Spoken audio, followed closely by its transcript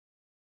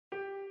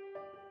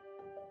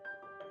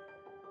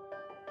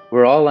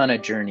We're all on a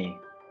journey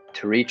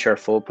to reach our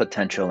full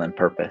potential and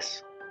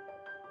purpose.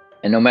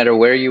 And no matter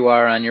where you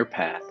are on your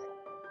path,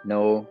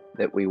 know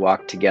that we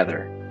walk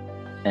together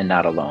and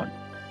not alone.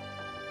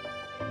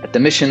 At the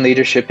Mission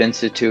Leadership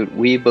Institute,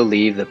 we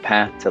believe the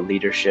path to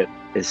leadership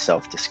is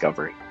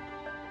self-discovery.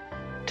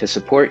 To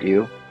support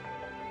you,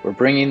 we're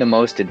bringing the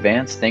most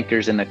advanced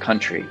thinkers in the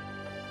country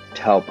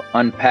to help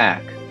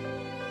unpack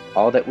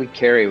all that we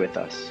carry with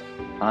us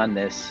on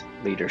this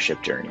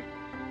leadership journey.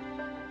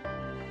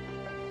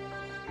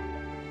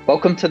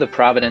 Welcome to the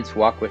Providence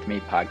Walk With Me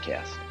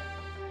podcast.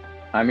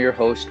 I'm your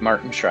host,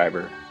 Martin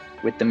Schreiber,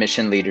 with the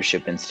Mission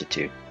Leadership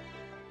Institute.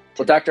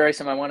 Well, Dr.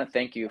 Isom, I want to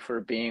thank you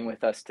for being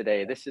with us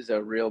today. This is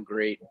a real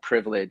great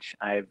privilege.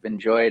 I've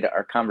enjoyed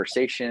our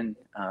conversation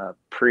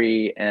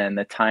pre and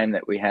the time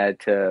that we had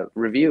to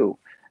review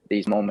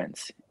these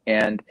moments.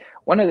 And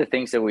one of the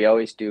things that we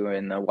always do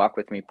in the Walk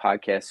With Me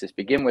podcast is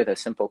begin with a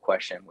simple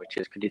question, which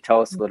is, could you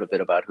tell us a little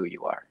bit about who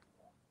you are?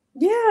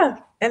 Yeah,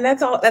 and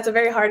that's a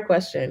very hard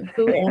question.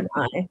 Who am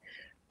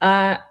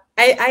I?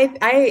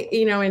 I,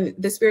 in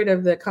the spirit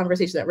of the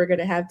conversation that we're going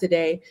to have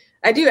today,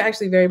 I do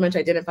actually very much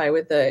identify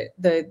with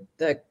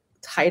the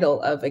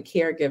title of a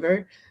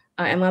caregiver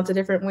in lots of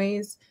different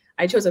ways.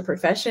 I chose a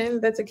profession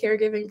that's a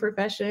caregiving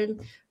profession.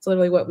 It's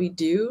literally what we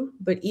do.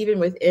 But even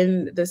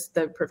within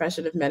the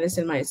profession of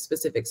medicine, my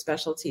specific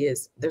specialty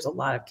is there's a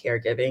lot of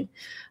caregiving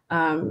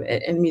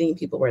and meeting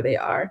people where they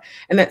are.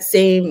 And that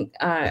same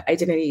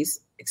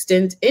identities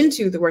extend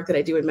into the work that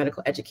I do in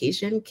medical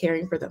education,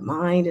 caring for the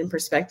mind and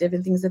perspective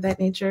and things of that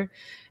nature,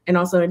 and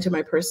also into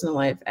my personal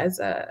life as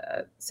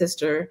a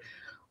sister,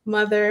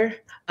 mother,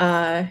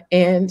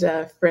 and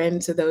a friend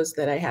to those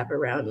that I have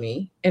around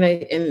me.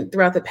 And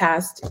throughout the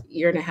past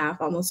year and a half,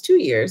 almost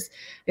 2 years,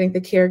 I think the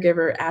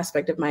caregiver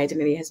aspect of my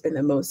identity has been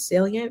the most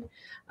salient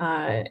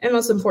and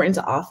most important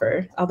to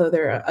offer, although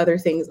there are other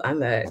things on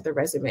the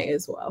resume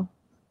as well.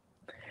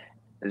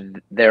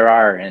 There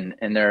are,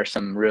 and there are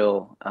some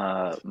real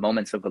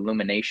moments of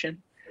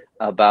illumination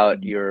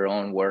about your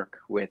own work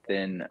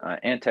within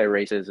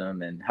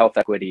anti-racism and health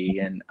equity.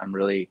 And I'm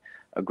really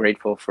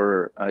grateful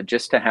for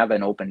just to have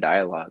an open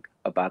dialogue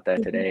about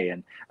that today.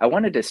 And I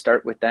wanted to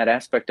start with that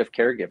aspect of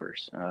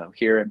caregivers.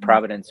 Here at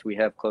Providence, we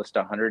have close to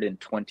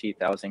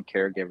 120,000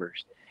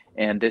 caregivers.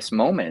 And this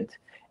moment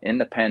in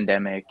the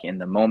pandemic, in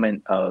the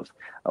moment of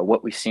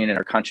what we've seen in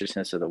our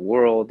consciousness of the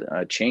world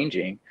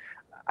changing,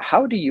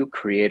 how do you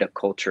create a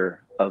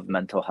culture of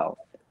mental health?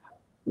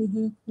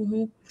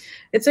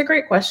 It's a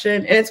great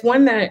question. And it's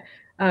one that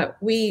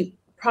we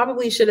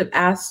probably should have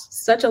asked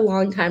such a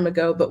long time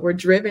ago, but we're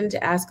driven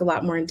to ask a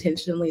lot more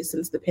intentionally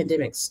since the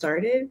pandemic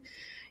started.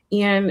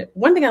 And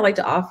one thing I like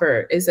to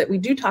offer is that we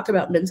do talk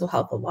about mental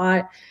health a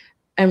lot.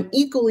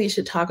 Equally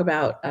should talk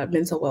about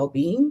mental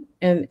well-being.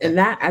 And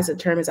that as a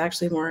term is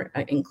actually more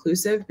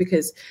inclusive,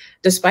 because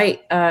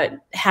despite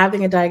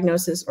having a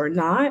diagnosis or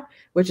not,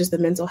 which is the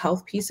mental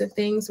health piece of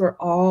things, we're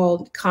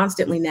all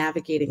constantly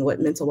navigating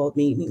what mental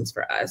well-being means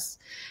for us.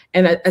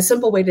 And a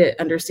simple way to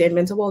understand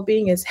mental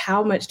well-being is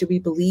how much do we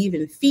believe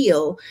and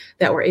feel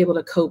that we're able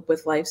to cope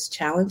with life's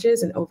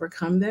challenges and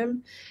overcome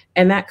them.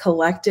 And that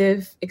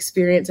collective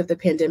experience of the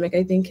pandemic,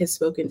 I think, has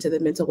spoken to the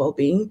mental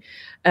well-being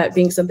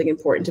being something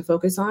important to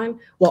focus on,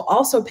 while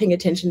also paying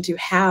attention to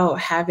how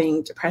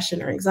having depression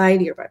or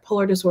anxiety or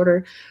bipolar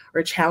disorder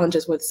or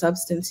challenges with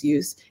substance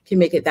use can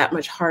make it that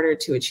much harder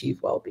to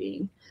achieve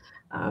well-being.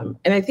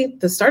 And I think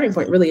the starting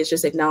point really is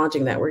just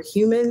acknowledging that we're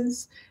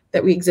humans,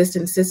 that we exist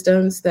in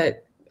systems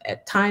that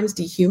at times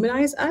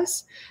dehumanize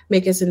us,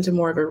 make us into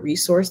more of a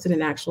resource than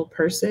an actual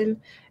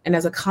person. And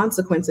as a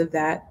consequence of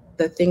that,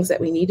 the things that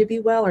we need to be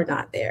well are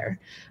not there.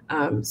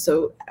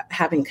 So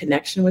having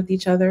connection with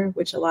each other,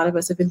 which a lot of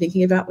us have been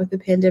thinking about with the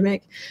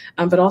pandemic,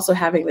 but also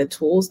having the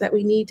tools that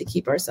we need to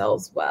keep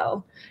ourselves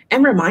well,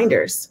 and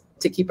reminders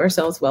to keep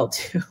ourselves well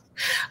too.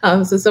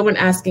 So someone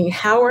asking,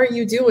 how are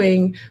you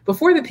doing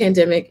before the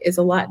pandemic is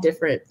a lot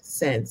different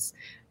since.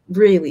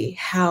 Really,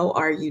 how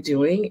are you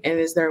doing? And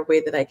is there a way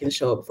that I can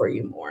show up for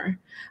you more?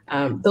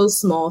 Those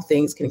small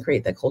things can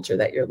create the culture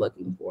that you're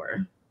looking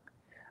for.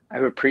 I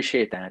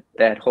appreciate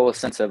that whole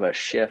sense of a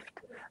shift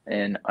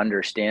in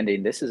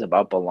understanding this is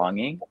about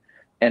belonging,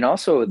 and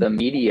also the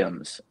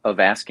mediums of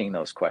asking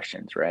those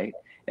questions, right?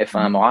 If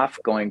I'm off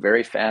going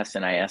very fast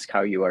and I ask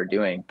how you are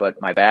doing, but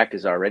my back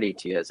is already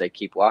to you as I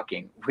keep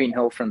walking, we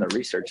know from the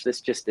research, this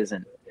just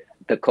isn't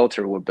the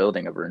culture we're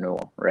building of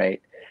renewal,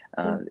 right?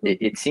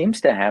 It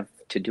seems to have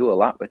to do a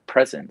lot with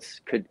presence.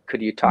 Could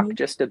you talk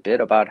just a bit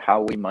about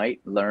how we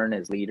might learn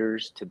as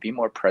leaders to be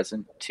more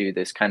present to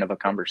this kind of a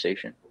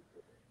conversation?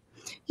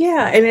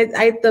 Yeah,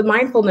 and the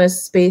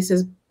mindfulness space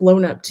has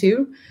blown up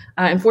too.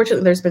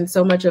 Unfortunately, there's been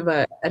so much of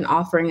an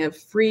offering of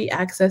free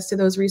access to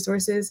those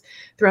resources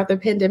throughout the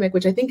pandemic,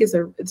 which I think it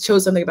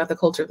shows something about the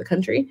culture of the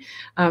country,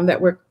 that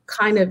we're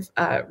kind of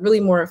really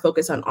more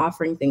focused on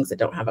offering things that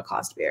don't have a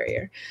cost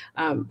barrier.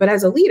 But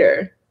as a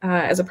leader,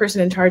 as a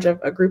person in charge of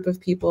a group of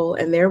people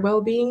and their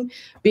well-being,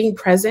 being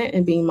present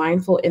and being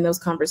mindful in those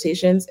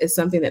conversations is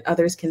something that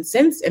others can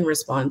sense and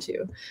respond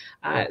to.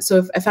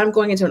 So if I'm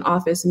going into an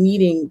office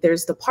meeting,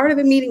 there's the part of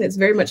the meeting that's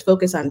very much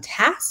focused on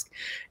task.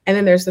 And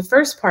then there's the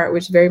first part,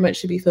 which very much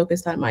should be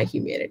focused on my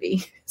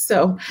humanity.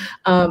 So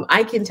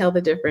I can tell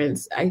the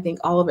difference. I think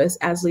all of us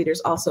as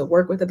leaders also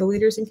work with other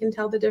leaders and can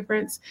tell the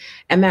difference.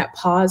 And that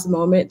pause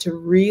moment to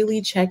really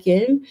check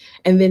in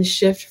and then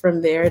shift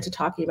from there to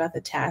talking about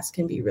the task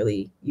can be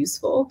really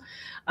useful.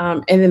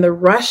 And in the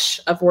rush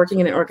of working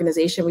in an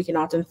organization, we can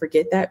often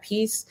forget that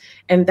piece.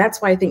 And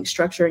that's why I think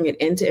structuring it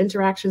into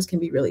interactions can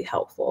be really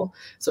helpful.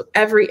 So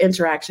every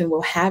interaction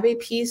will have a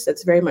piece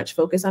that's very much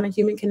focused on a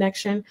human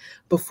connection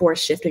before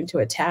shifting to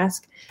a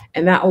task.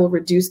 And that will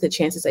reduce the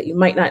chances that you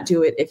might not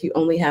do it if you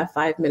only have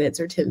 5 minutes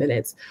or 10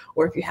 minutes,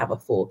 or if you have a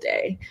full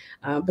day.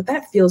 But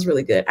that feels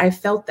really good. I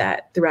felt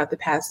that throughout the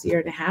past year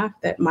and a half,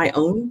 that my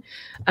own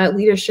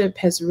leadership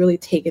has really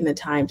taken the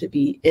time to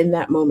be in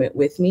that moment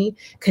with me,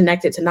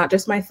 connected to not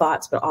just my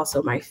thoughts, but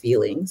also my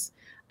feelings.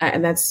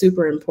 And that's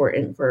super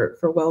important for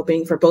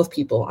well-being for both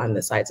people on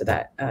the sides of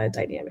that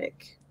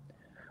dynamic.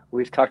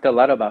 We've talked a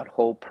lot about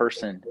whole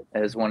person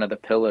as one of the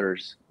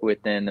pillars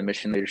within the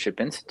Mission Leadership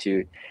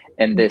Institute.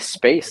 And this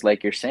space,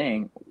 like you're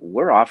saying,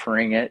 we're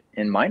offering it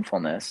in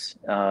mindfulness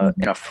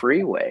in a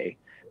free way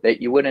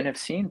that you wouldn't have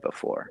seen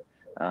before.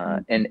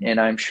 And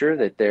I'm sure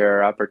that there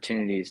are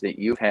opportunities that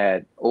you've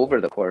had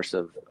over the course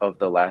of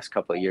the last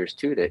couple of years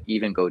too, to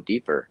even go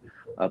deeper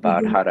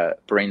about how to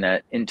bring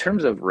that in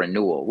terms of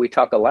renewal. We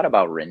talk a lot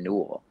about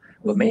renewal,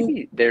 but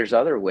maybe there's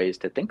other ways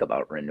to think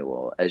about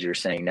renewal, as you're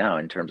saying now,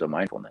 in terms of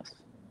mindfulness.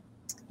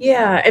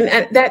 Yeah, and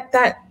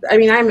that I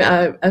mean, I'm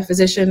a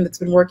physician that's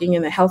been working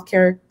in the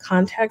healthcare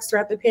context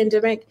throughout the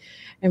pandemic,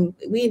 and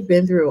we've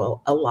been through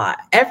a lot.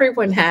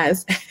 Everyone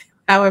has.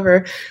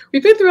 However,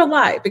 we've been through a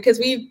lot because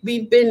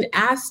we've been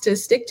asked to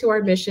stick to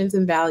our missions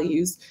and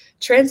values,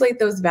 translate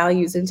those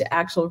values into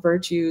actual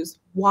virtues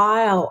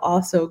while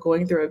also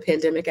going through a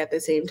pandemic at the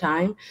same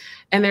time.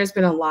 And there's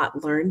been a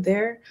lot learned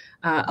there,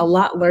 a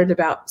lot learned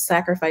about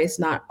sacrifice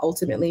not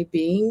ultimately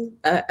being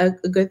a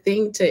good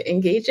thing to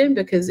engage in,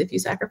 because if you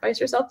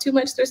sacrifice yourself too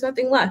much, there's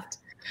nothing left.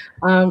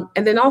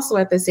 And then also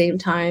at the same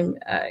time,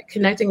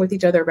 connecting with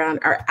each other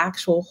around our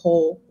actual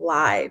whole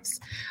lives.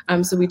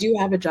 So we do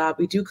have a job,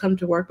 we do come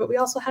to work, but we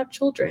also have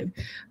children.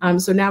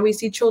 So now we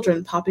see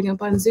children popping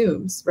up on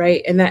Zooms,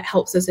 right? And that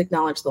helps us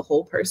acknowledge the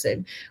whole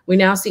person. We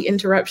now see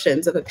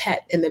interruptions of a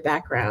pet in the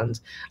background.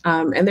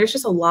 And there's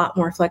just a lot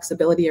more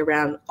flexibility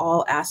around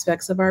all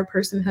aspects of our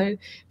personhood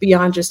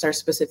beyond just our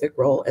specific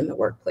role in the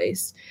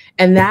workplace.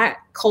 And that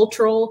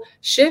cultural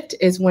shift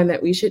is one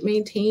that we should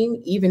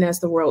maintain even as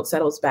the world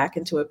settles back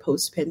into a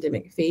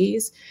post-pandemic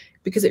phase,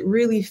 because it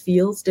really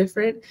feels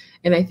different.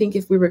 And I think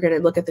if we were going to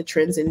look at the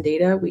trends in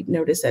data, we'd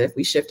notice that if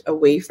we shift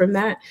away from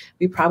that,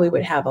 we probably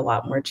would have a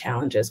lot more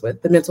challenges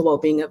with the mental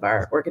well-being of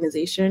our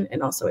organization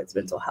and also its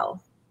mental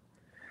health.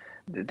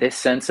 This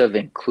sense of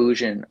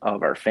inclusion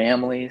of our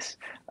families,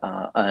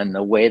 and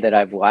the way that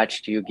I've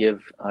watched you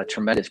give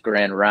tremendous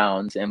grand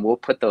rounds, and we'll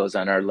put those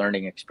on our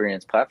learning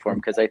experience platform,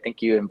 because I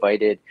think you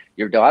invited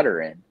your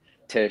daughter in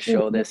to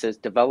show this as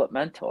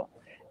developmental.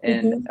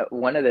 And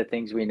one of the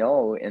things we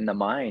know in the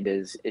mind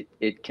is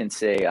it can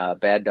say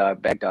bad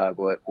dog, bad dog.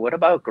 What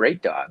about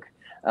great dog?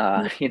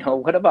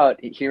 What about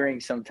hearing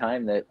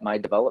sometime that my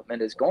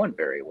development is going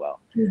very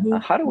well?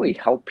 How do we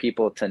help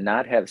people to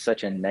not have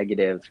such a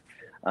negative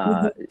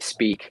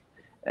speak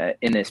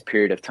in this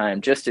period of time?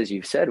 Just as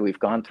you've said, we've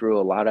gone through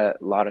a lot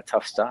of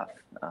tough stuff.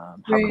 How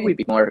can we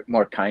be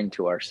more kind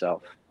to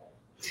ourselves?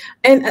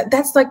 And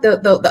that's like the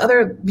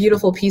other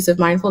beautiful piece of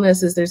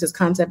mindfulness is there's this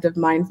concept of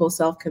mindful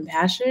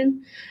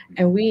self-compassion,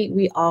 and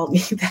we all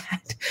need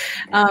that.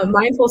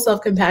 Mindful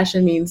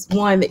self-compassion means,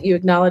 one, that you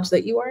acknowledge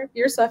that you're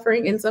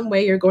suffering in some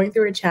way, you're going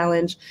through a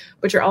challenge,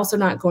 but you're also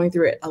not going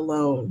through it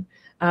alone.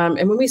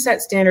 And when we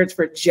set standards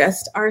for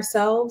just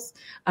ourselves,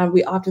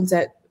 we often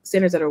set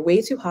standards that are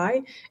way too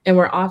high, and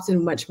we're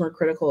often much more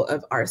critical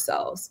of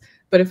ourselves.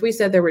 But if we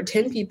said there were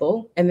 10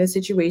 people in this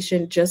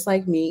situation just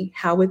like me,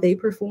 how would they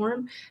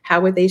perform? How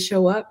would they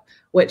show up?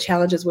 What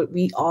challenges would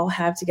we all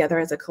have together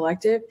as a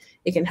collective?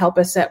 It can help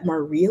us set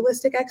more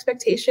realistic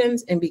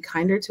expectations and be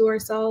kinder to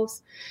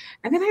ourselves.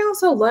 And then I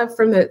also love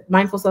from the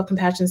mindful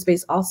self-compassion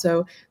space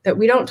also that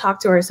we don't talk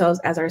to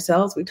ourselves as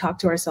ourselves. We talk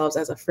to ourselves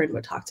as a friend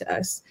would talk to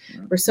us.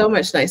 We're so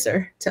much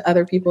nicer to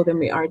other people than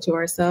we are to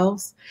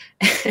ourselves.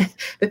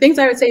 The things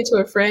I would say to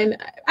a friend,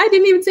 I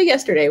didn't even say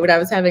yesterday when I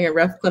was having a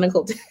rough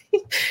clinical day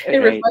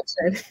in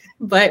reflection.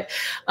 But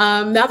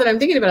now that I'm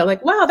thinking about it, I'm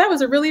like, wow, that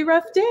was a really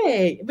rough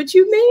day, but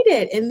you made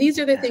it. And these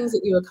are the things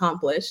that you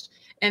accomplished.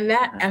 And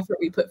that effort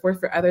we put forth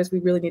for others, we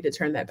really need to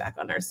turn that back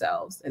on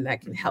ourselves. And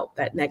that can help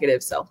that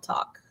negative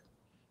self-talk.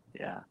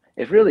 Yeah,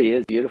 it really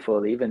is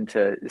beautiful even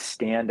to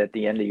stand at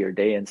the end of your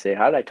day and say,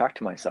 how did I talk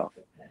to myself?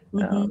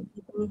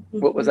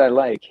 What was I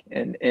like?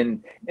 And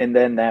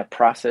then that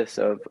process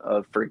of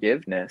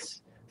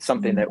forgiveness,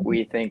 something that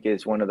we think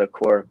is one of the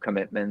core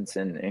commitments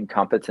and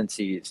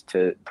competencies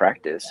to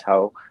practice,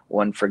 how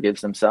one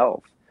forgives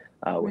themselves.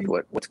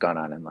 with what's gone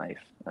on in life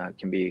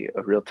can be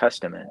a real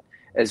testament,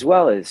 as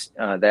well as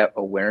that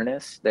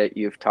awareness that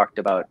you've talked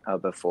about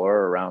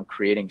before around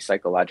creating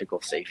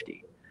psychological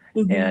safety.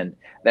 Mm-hmm. And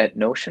that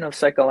notion of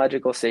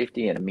psychological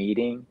safety in a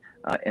meeting,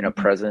 in a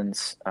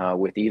presence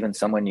with even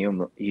someone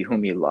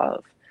whom you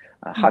love.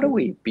 How do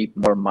we be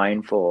more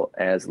mindful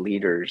as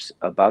leaders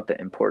about the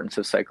importance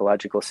of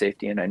psychological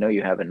safety? And I know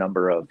you have a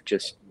number of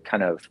just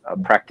kind of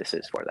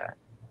practices for that.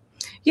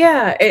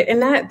 Yeah,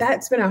 and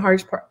that's been a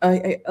hard part,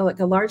 like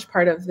a large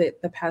part of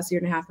the past year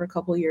and a half or a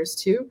couple of years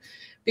too,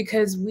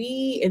 because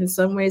we in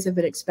some ways have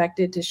been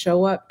expected to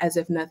show up as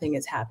if nothing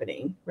is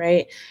happening,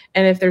 right?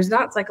 And if there's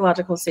not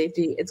psychological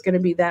safety, it's going to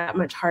be that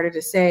much harder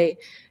to say,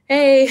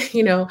 hey,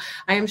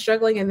 I am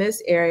struggling in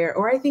this area,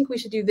 or I think we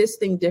should do this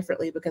thing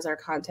differently because our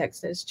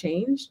context has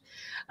changed.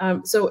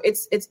 So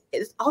it's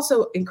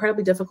also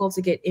incredibly difficult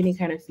to get any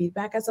kind of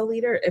feedback as a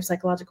leader if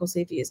psychological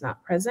safety is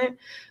not present.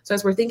 So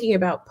as we're thinking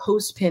about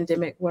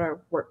post-pandemic, what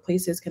our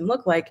workplaces can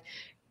look like,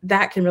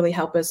 that can really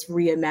help us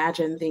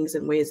reimagine things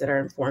in ways that are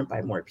informed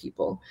by more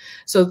people.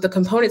 So the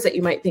components that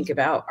you might think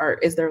about are,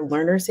 is there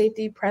learner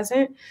safety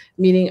present?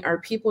 Meaning, are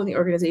people in the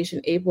organization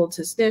able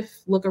to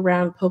sniff, look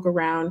around, poke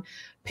around,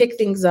 pick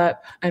things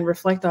up and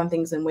reflect on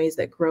things in ways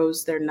that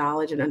grows their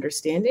knowledge and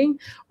understanding?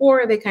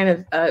 Or are they kind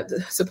of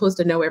supposed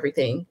to know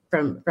everything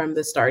from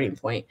the starting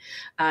point?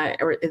 And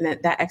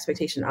that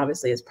expectation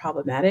obviously is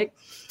problematic.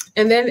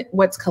 And then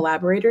what's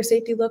collaborator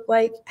safety look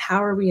like?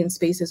 How are we in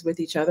spaces with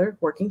each other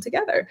working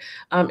together?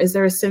 Is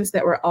there a sense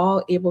that we're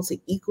all able to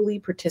equally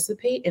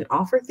participate and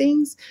offer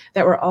things,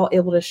 that we're all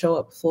able to show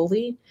up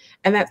fully?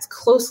 And that's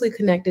closely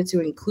connected to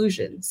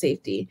inclusion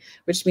safety,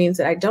 which means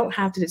that I don't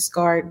have to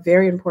discard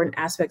very important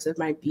aspects of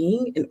my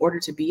being in order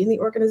to be in the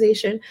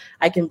organization.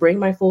 I can bring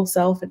my full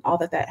self and all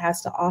that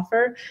has to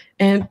offer.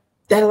 And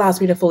that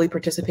allows me to fully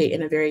participate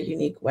in a very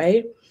unique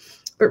way.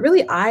 But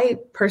really, I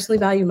personally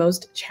value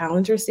most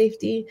challenger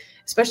safety,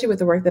 especially with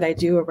the work that I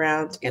do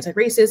around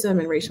anti-racism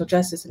and racial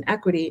justice and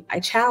equity. I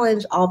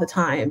challenge all the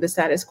time the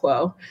status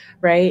quo,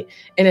 right?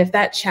 And if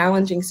that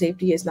challenging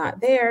safety is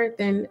not there,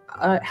 then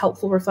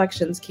helpful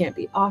reflections can't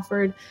be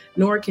offered,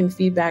 nor can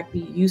feedback be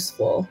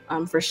useful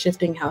for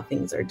shifting how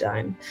things are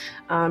done.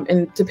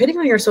 And depending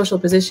on your social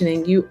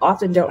positioning, you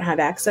often don't have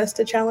access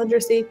to challenger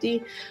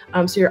safety.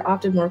 So you're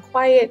often more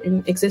quiet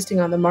and existing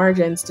on the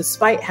margins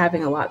despite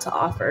having a lot to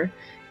offer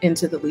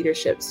into the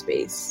leadership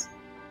space.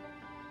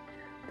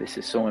 This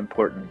is so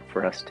important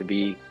for us to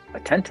be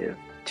attentive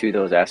to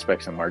those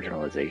aspects of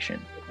marginalization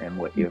and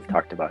what you have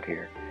talked about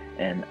here.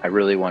 And I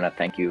really want to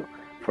thank you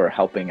for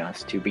helping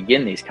us to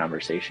begin these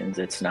conversations.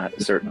 It's not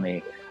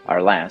certainly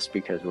our last,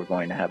 because we're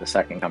going to have a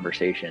second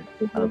conversation,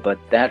 but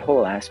that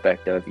whole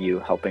aspect of you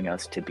helping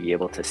us to be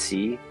able to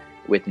see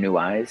with new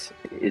eyes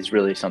is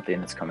really something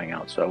that's coming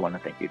out. So I want to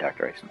thank you,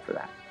 Dr. Isom, for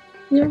that.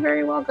 You're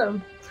very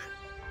welcome.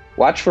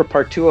 Watch for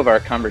part 2 of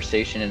our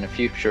conversation in a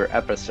future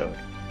episode,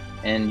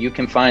 and you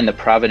can find the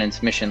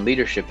Providence Mission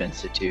Leadership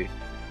Institute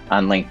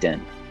on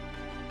LinkedIn.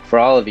 For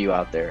all of you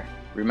out there,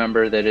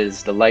 remember that it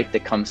is the light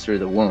that comes through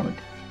the wound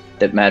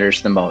that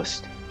matters the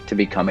most to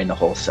becoming the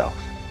whole self.